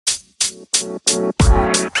Hey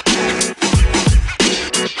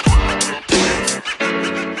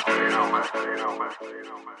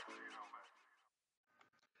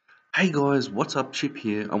guys, what's up? Chip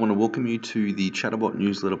here. I want to welcome you to the Chatterbot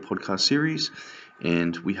Newsletter podcast series,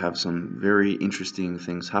 and we have some very interesting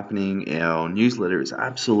things happening. Our newsletter is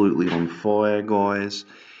absolutely on fire, guys,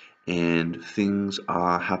 and things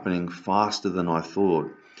are happening faster than I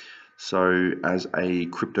thought. So, as a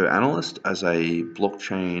crypto analyst, as a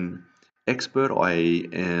blockchain expert, I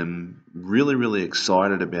am really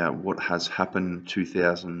excited about what has happened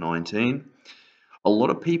 2019. A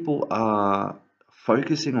lot of people are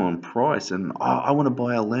focusing on price and I want to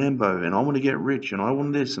buy a Lambo and I want to get rich and I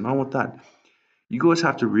want this and I want that. You guys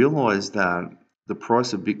have to realize that the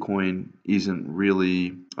price of Bitcoin isn't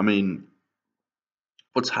really,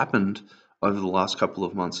 what's happened over the last couple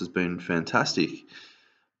of months has been fantastic.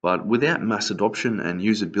 But without mass adoption and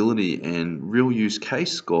usability and real use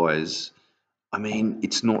case, guys,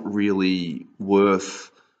 it's not really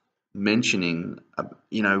worth mentioning,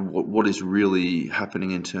 what is really happening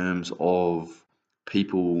in terms of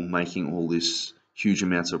people making all this huge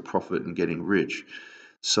amounts of profit and getting rich.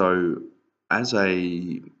 So, as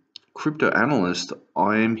a crypto analyst,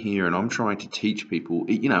 I am here and I'm trying to teach people,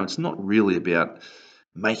 it's not really about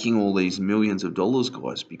making all these millions of dollars,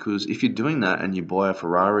 guys, because if you're doing that and you buy a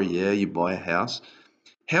Ferrari, yeah, you buy a house,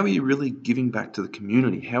 how are you really giving back to the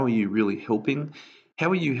community? How are you really helping? How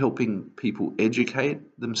are you helping people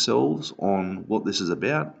educate themselves on what this is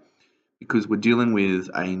about? Because we're dealing with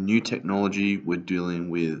a new technology, we're dealing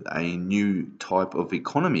with a new type of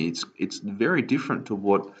economy. It's very different to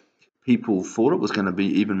what people thought it was going to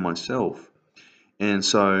be, even myself. And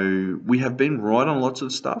so we have been right on lots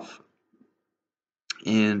of stuff.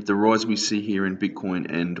 And the rise we see here in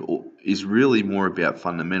Bitcoin and is really more about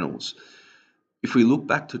fundamentals. If we look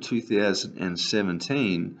back to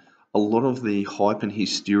 2017, a lot of the hype and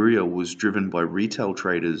hysteria was driven by retail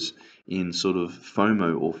traders in sort of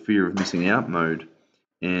FOMO or fear of missing out mode,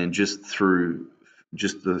 and through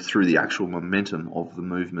the actual momentum of the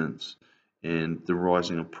movements and the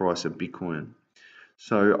rising of price of Bitcoin.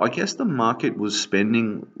 So I guess the market was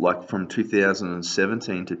spending, like, from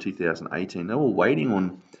 2017 to 2018. They were waiting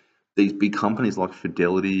on these big companies like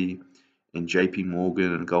Fidelity and JP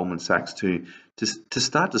Morgan and Goldman Sachs to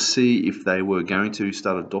start to see if they were going to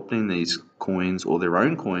start adopting these coins or their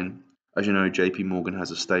own coin. As you know, JP Morgan has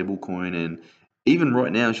a stable coin, and even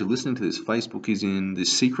right now, as you're listening to this, Facebook is in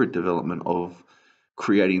this secret development of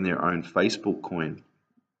creating their own Facebook coin.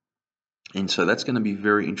 And so that's going to be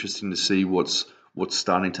very interesting to see what's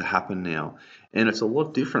starting to happen now. And it's a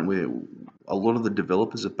lot different where a lot of the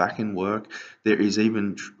developers are back in work. There is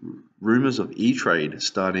even rumors of E-Trade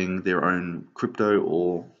starting their own crypto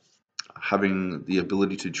or having the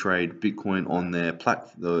ability to trade Bitcoin on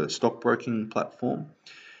the stockbroking platform,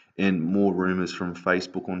 and more rumors from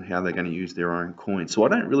Facebook on how they're going to use their own coin. So I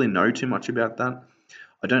don't really know too much about that.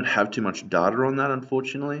 I don't have too much data on that,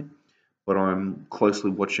 unfortunately, but I'm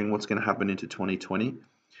closely watching what's going to happen into 2020.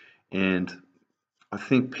 And I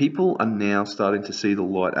think people are now starting to see the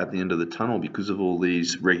light at the end of the tunnel because of all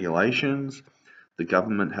these regulations. The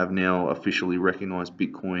government have now officially recognized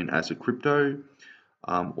Bitcoin as a crypto,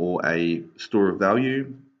 or a store of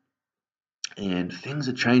value, and things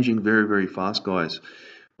are changing very fast, guys.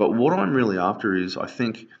 But what I'm really after is, I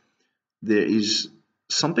think there is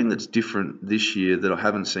something that's different this year that I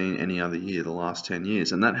haven't seen any other year the last 10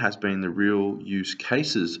 years, and that has been the real use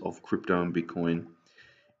cases of crypto and Bitcoin.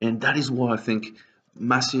 And that is why I think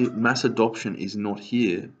mass adoption is not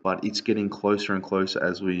here, but it's getting closer and closer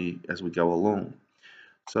as we go along.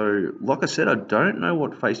 So, like I said, I don't know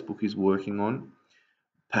what Facebook is working on.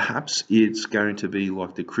 Perhaps it's going to be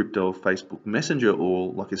like the crypto Facebook Messenger,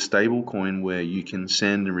 or like a stable coin where you can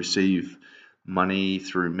send and receive money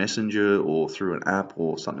through Messenger or through an app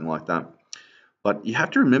or something like that. But you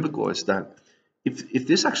have to remember, guys, that if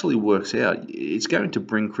this actually works out, it's going to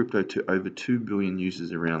bring crypto to over 2 billion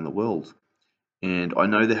users around the world. And I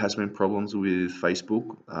know there has been problems with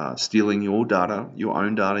Facebook stealing your data, your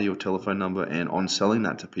own data, your telephone number, and on selling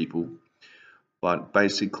that to people. But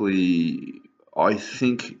basically, I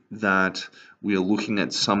think that we are looking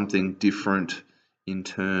at something different in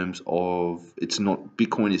terms of, it's not,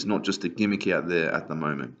 Bitcoin is not just a gimmick out there at the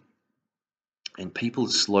moment. And people are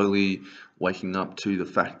slowly waking up to the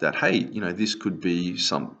fact that, hey, this could be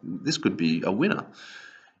a winner.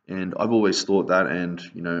 And I've always thought that, and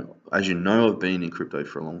as you know, I've been in crypto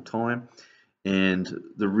for a long time, and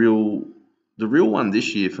the real one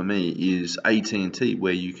this year for me is AT&T,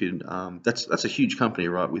 where you could that's a huge company,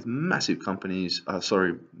 right, with massive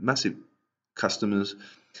customers,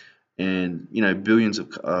 and billions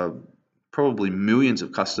of probably millions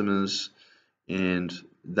of customers, and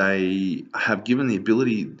they have given the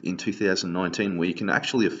ability in 2019 where you can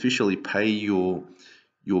actually officially pay your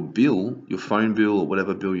bill, your phone bill or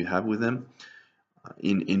whatever bill you have with them,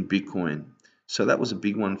 in Bitcoin. So that was a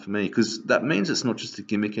big one for me, because that means it's not just a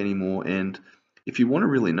gimmick anymore. And if you want to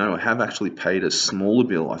really know, I have actually paid a smaller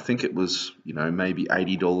bill. I think it was, maybe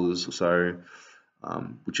 $80 or so,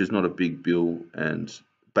 which is not a big bill. And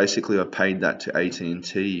basically, I paid that to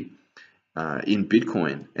AT&T in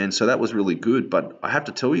Bitcoin, and so that was really good. But I have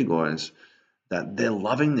to tell you guys that they're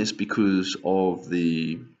loving this because of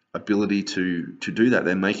the ability to do that.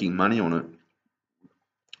 They're making money on it,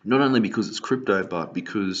 not only because it's crypto, but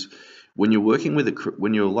because when you're working with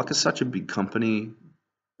when you're like such a big company,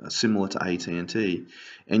 similar to AT&T,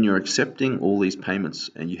 and you're accepting all these payments,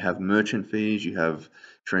 and you have merchant fees, you have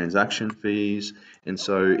transaction fees, and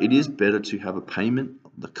so it is better to have a payment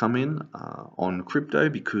that come in on crypto,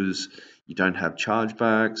 because you don't have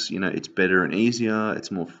chargebacks. It's better and easier,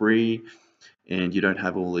 it's more free, and you don't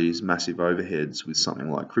have all these massive overheads with something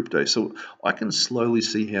like crypto. So I can slowly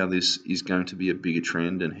see how this is going to be a bigger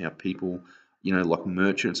trend, and how people, like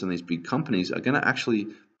merchants and these big companies, are going to actually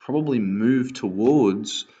probably move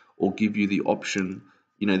towards, or give you the option,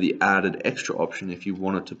 the added extra option. If you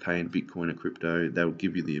wanted to pay in Bitcoin or crypto, they'll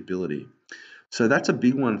give you the ability. So that's a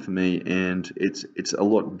big one for me, and it's a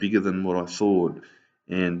lot bigger than what I thought.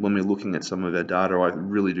 And when we're looking at some of our data, I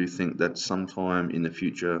really do think that sometime in the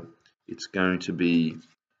future, it's going to be,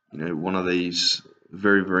 one of these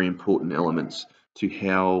very, very important elements to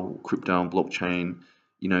how crypto and blockchain,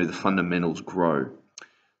 the fundamentals grow.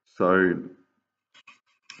 So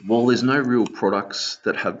while there's no real products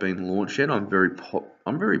that have been launched yet, I'm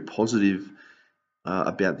very positive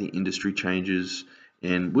about the industry changes,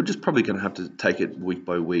 and we're just probably going to have to take it week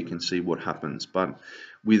by week and see what happens. But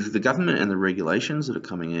with the government and the regulations that are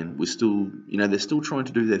coming in, we're still, they're still trying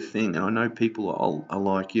to do their thing. And I know people are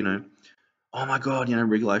like, oh my God,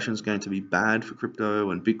 regulation is going to be bad for crypto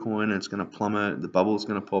and Bitcoin, and it's going to plummet, the bubble's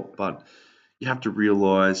going to pop. But you have to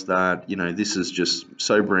realize that, this is just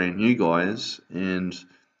so brand new, guys. And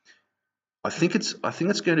I think it's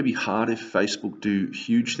going to be hard if Facebook do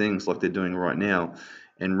huge things like they're doing right now,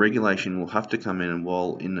 and regulation will have to come in. And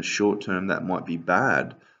while in the short term that might be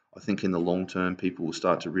bad, I think in the long term people will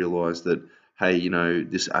start to realize that, hey,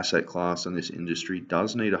 this asset class and this industry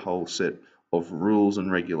does need a whole set of rules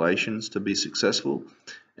and regulations to be successful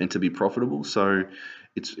and to be profitable. So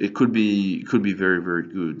it could be very, very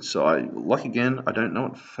good. So I don't know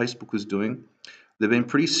what Facebook is doing. They've been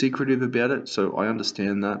pretty secretive about it, so I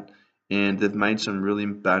understand that. And they've made some really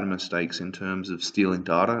bad mistakes in terms of stealing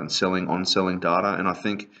data and selling data. And I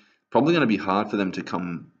think probably going to be hard for them to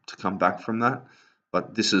come back from that.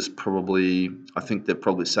 But this is probably, I think they've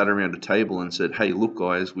probably sat around a table and said, "Hey, look,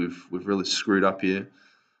 guys, we've really screwed up here.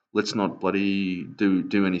 Let's not bloody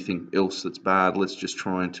do anything else that's bad. Let's just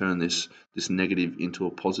try and turn this negative into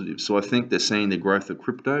a positive." So I think they're seeing the growth of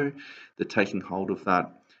crypto, they're taking hold of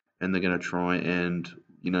that, and they're going to try and,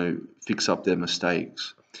 fix up their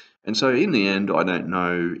mistakes. And so in the end, I don't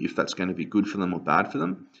know if that's going to be good for them or bad for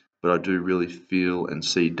them, but I do really feel and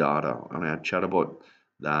see data on our chatbot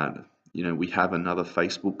that, we have another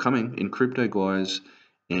Facebook coming in crypto, guys,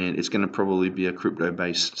 and it's going to probably be a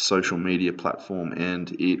crypto-based social media platform,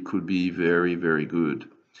 and it could be very, very good.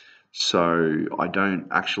 So I don't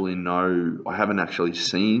actually know, I haven't actually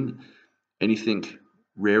seen anything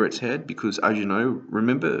rear its head, because, as you know,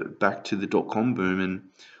 remember back to the dot-com boom, and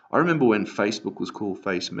I remember when Facebook was called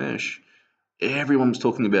Face Mesh, everyone was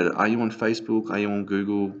talking about it. Are you on Facebook? Are you on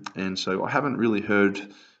Google? And so I haven't really heard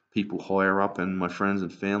people higher up and my friends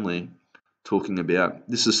and family talking about,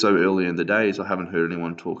 this is so early in the days, I haven't heard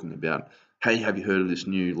anyone talking about, hey, have you heard of this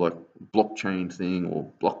new like blockchain thing,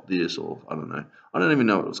 or block this, or I don't know. I don't even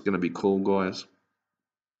know what it's going to be called, guys.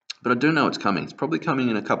 But I do know it's coming. It's probably coming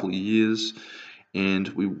in a couple of years. And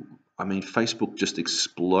Facebook just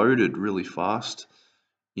exploded really fast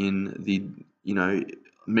in the,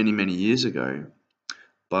 many, many years ago.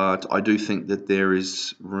 But I do think that there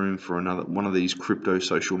is room for another one of these crypto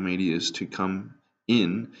social medias to come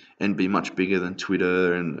in and be much bigger than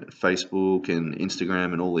Twitter and Facebook and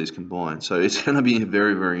Instagram and all these combined. So it's going to be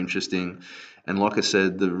very, very interesting. And like I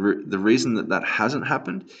said, the reason that hasn't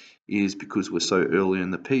happened is because we're so early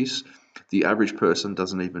in the piece. The average person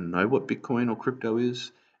doesn't even know what Bitcoin or crypto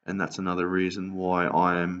is, and that's another reason why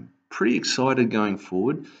I'm pretty excited going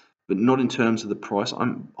forward, but not in terms of the price.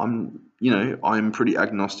 I'm pretty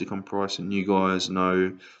agnostic on price, and you guys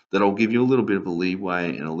know that I'll give you a little bit of a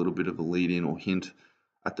leeway and a little bit of a lead in or hint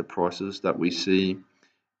at the prices that we see.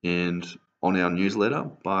 And on our newsletter.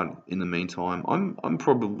 But in the meantime, I'm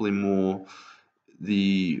probably more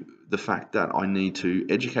the fact that I need to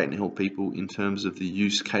educate and help people in terms of the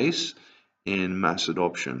use case and mass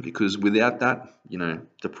adoption, because without that,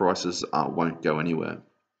 the prices won't go anywhere.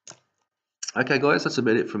 Okay, guys, that's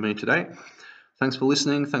about it for me today. Thanks for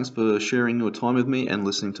listening. Thanks for sharing your time with me and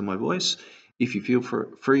listening to my voice. If you feel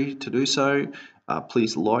free to do so,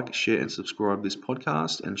 please like, share, and subscribe this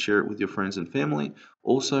podcast and share it with your friends and family.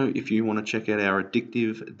 Also, if you want to check out our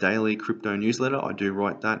addictive daily crypto newsletter, I do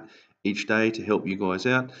write that each day to help you guys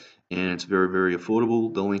out, and it's very, very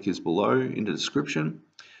affordable. The link is below in the description.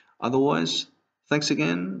 Otherwise, thanks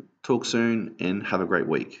again, talk soon, and have a great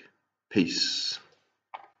week. Peace.